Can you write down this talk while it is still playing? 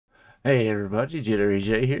Hey everybody, Jittery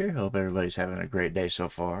J here. Hope everybody's having a great day so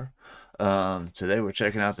far. Today we're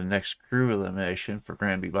checking out the next crew elimination for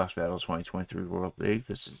Grand BEATBOX Battles 2023 World League.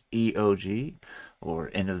 This is E.O.G, or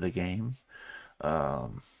End of the Game.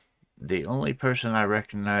 The only person I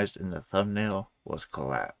recognized in the thumbnail was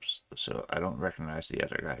Collapse, so I don't recognize the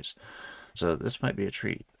other guys. So this might be a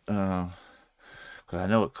treat. 'Cause I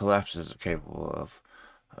know what Collapse is capable of.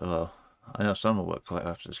 I know some of what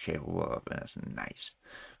Collapse is capable of, and it's nice.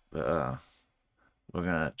 But we're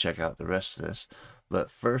gonna check out the rest of this.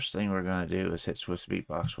 But first thing we're gonna do is hit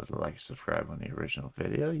Swissbeatbox with a like and subscribe on the original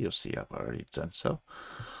video. You'll see I've already done so.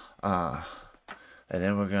 And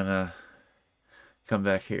then we're gonna come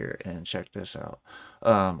back here and check this out.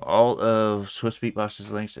 All of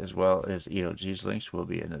Swissbeatbox's links as well as E.O.G's links will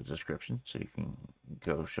be in the description, so you can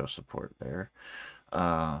go show support there.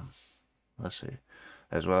 Let's see,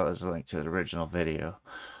 as well as a link to the original video.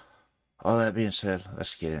 All that being said,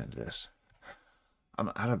 let's get into this.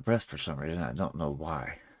 I'm out of breath for some reason. I don't know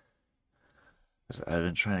why. I've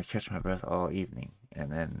been trying to catch my breath all evening,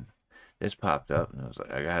 and then this popped up, and I was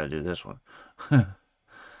like, I gotta do this one. I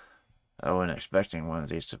wasn't expecting one of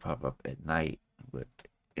these to pop up at night, but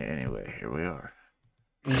anyway, here we are.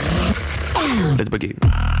 Let's begin.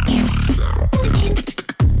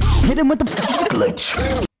 Hit him with the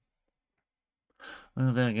glitch.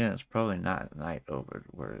 Well, then again, it's probably not at night over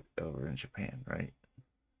in Japan, right?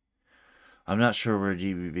 I'm not sure where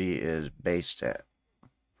GBB is based at,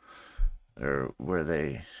 or where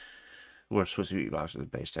Swissbeatbox is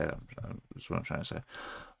based at. That's what I'm trying to say.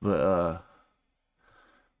 But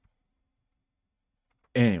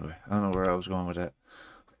anyway, I don't know where I was going with that.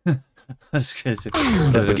 Let's get it.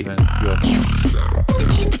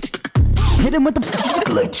 Hit him with the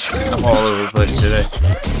glitch. I'm all over the place today.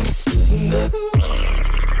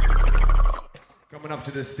 Coming up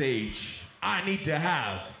to the stage, I need to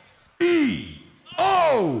have E.O.G.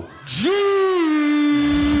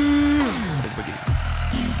 Let's begin.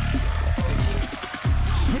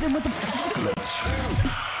 Hit him with the glitch.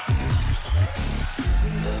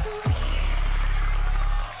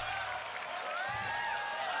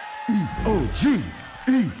 E.O.G.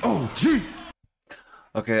 E.O.G.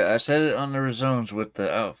 Okay, I said it on the rezones with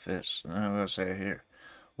the outfits, and I'm gonna say it here.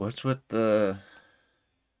 What's with the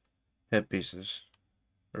headpieces,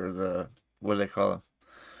 or the what do they call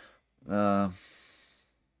them?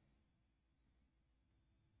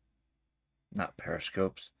 Not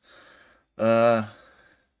periscopes.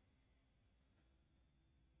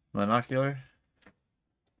 Monocular.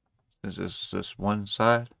 Is this one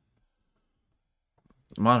side?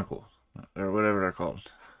 Monocle, or whatever they're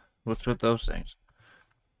called. What's with those things?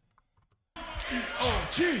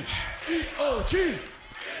 E.O.G. E.O.G.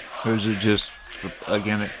 Or is it just a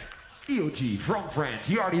gimmick? E.O.G. from France.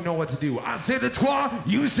 You already know what to do. I say the trois,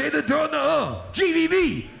 you say the deux, the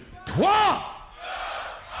GBB, trois.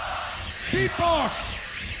 Beatbox.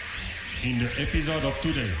 In the episode of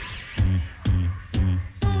today.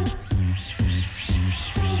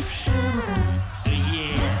 The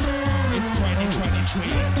year is 2023.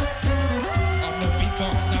 On the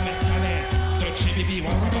Beatbox Namek planet, the GBB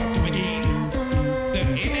was about to begin. The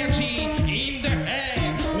energy in the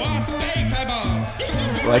air was palpable.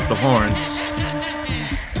 Like the horns.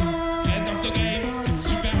 End of the game,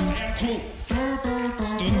 Super Saiyan crew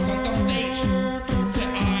stood center stage,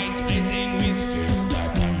 their eyes blazing with fierce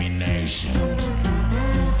determination.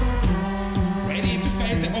 Ready to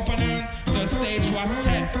face the opponent, the stage was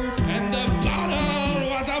set, and the battle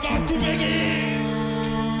was about to begin.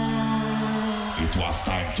 It was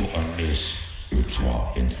time to unleash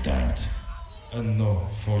ultra instinct. And now,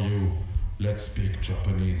 for you, let's speak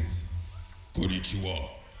Japanese. Konnichiwa.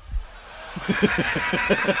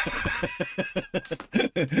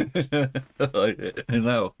 And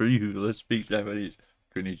now, for you, let's speak Japanese.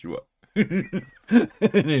 Konnichiwa. And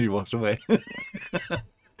then he walks away.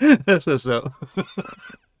 That's what's up.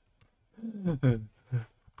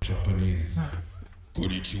 Japanese.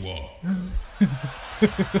 Konnichiwa.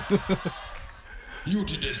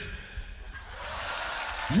 Yuji desu.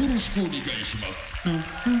 Yoroshiku onegaishimasu.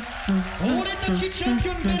 俺たちチャンピ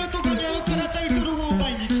オンベルトがに合うからタイトルを奪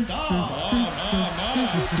いに来た。まあ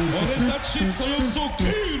俺たち強すぎ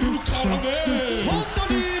るからね。本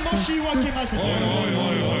当に申し訳ません。おいおいお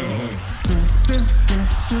いおいおい。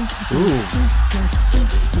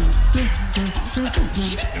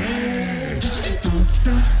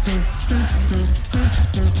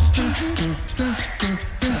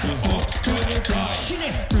死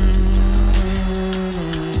ね。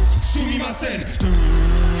すみません。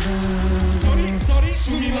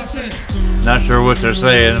すみません。 Not sure what they're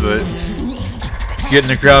saying, but getting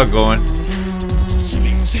the crowd going.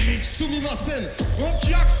 sumimasen.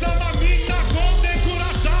 Okiaksama minna konde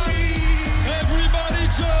kurasai. Everybody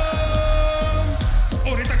jump.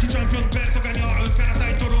 Oretachi champion belto gagna un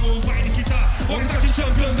karatai toru vai ni kita. Oretachi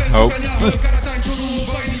champion belto gagna un karatai toru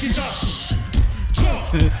vai ni kita. Jump,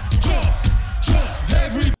 jump, jump.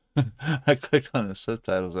 Every I clicked on the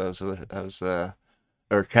subtitles. I was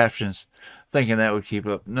or captions, thinking that would keep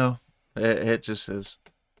up. No, it just says,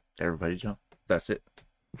 "Everybody jump." That's it.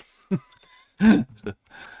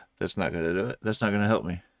 That's not gonna do it. That's not gonna help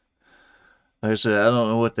me. Like I said, I don't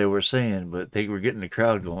know what they were saying, but they were getting the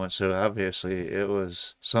crowd going, so obviously it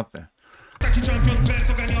was something.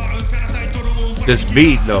 This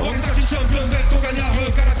beat, though.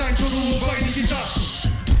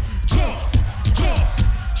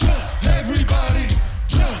 Everybody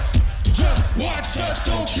jump, jump. What's up,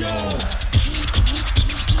 Tokyo?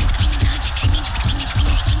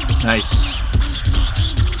 Nice.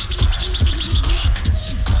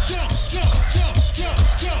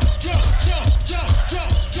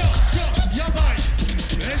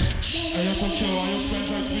 Ayo Tokyo, are your friends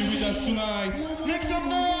like to be with us tonight? Make some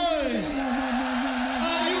noise.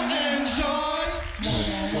 Are you enjoy?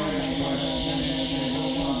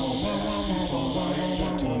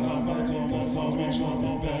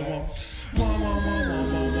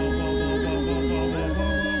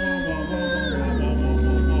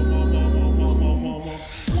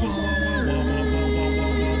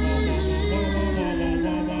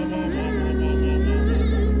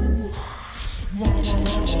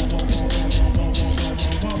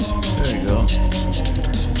 There you go.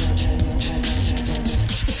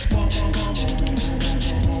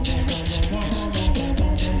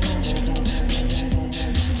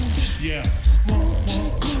 Yeah.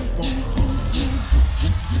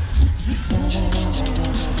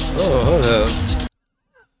 Oh, hold up.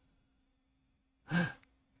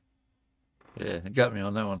 Yeah, it got me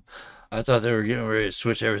on that one. I thought they were getting ready to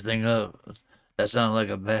switch everything up. That sounded like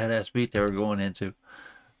a badass beat they were going into,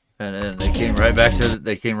 and then they came right back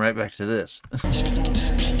to this.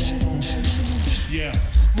 Yeah.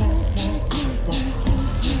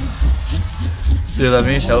 See what I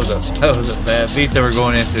mean? That was a bad beat they were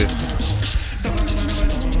going into.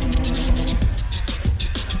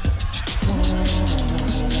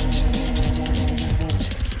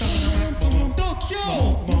 Tokyo.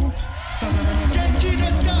 Genki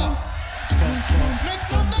desu ka? Make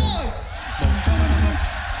some noise.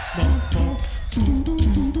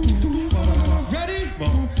 Ready?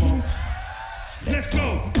 Let's go.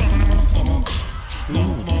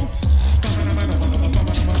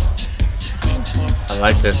 I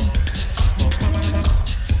like this.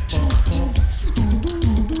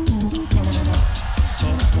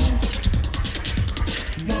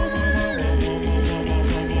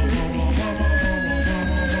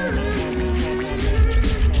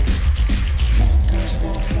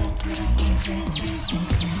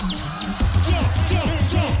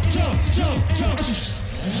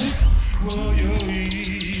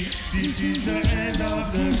 This is the end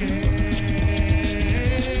of the game.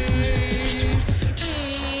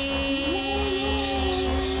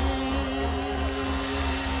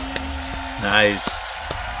 Nice.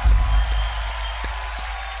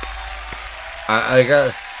 I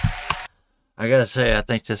gotta say, I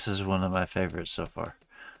think this is one of my favorites so far.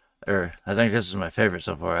 Or I think this is my favorite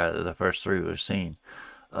so far out of the first three we've seen.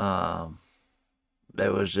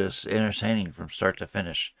 It was just entertaining from start to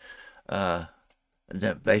finish.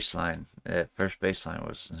 That baseline, that first baseline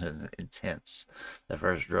was intense. The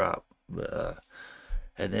first drop, but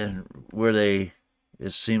and then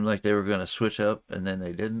it seemed like they were going to switch up, and then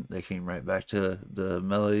they didn't. They came right back to the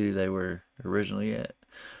melody they were originally at.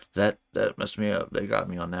 That messed me up. They got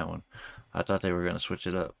me on that one. I thought they were going to switch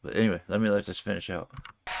it up, but anyway, let me let this finish out.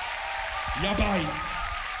 Yabai.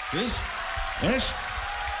 Yes. Yes.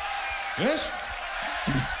 Yes.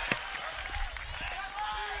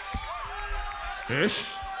 Ish.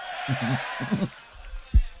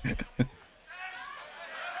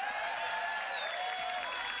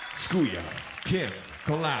 Skuya, Kim,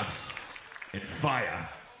 Collapse, and Fire.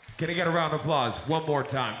 Can I get a round of applause one more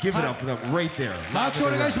time? Give it up for them right there.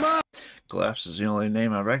 Collapse is the only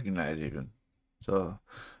name I recognize even. So,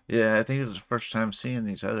 yeah, I think it's the first time seeing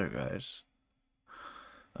these other guys.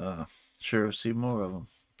 Sure, we'll see more of them.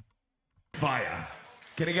 Fire.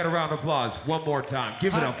 Can I get a round of applause one more time?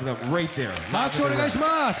 Give it up for them right there.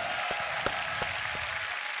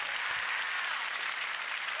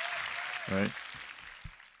 Right?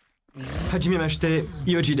 はじめまして、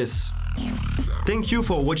E.O.G です。Thank you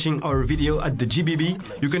for watching our video at the GBB.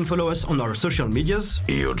 You can follow us on our social medias.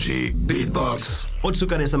 E.O.G. BEATBOX. お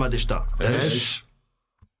疲れ様でした。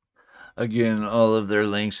Again, all of their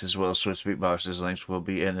links as well as Swissbeatbox's links will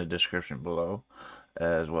be in the description below,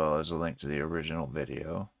 as well as a link to the original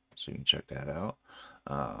video, so you can check that out.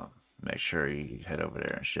 Make sure you head over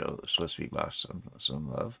there and show Swissbeatbox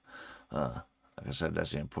some love. Like I said,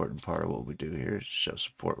 that's the important part of what we do here, is show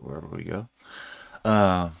support wherever we go.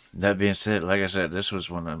 That being said, like I said, this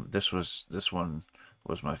one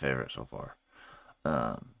was my favorite so far.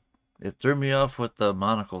 It threw me off with the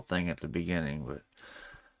monocle thing at the beginning, but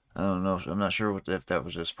I don't know. I'm not sure if that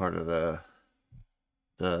was just part of the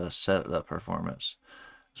performance.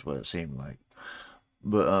 That's what it seemed like.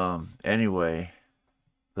 But anyway,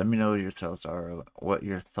 let me know what your thoughts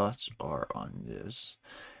are on this.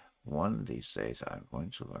 One of these days, I'm going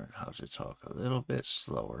to learn how to talk a little bit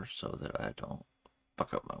slower so that I don't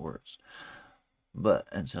fuck up my words. But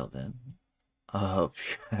until then, I hope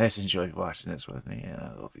you guys enjoyed watching this with me, and I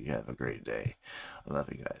hope you have a great day. I love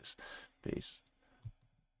you guys. Peace.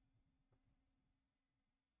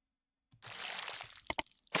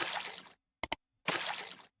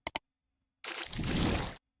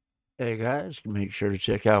 Hey guys, make sure to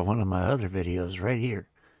check out one of my other videos right here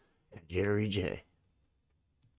at Jittery J.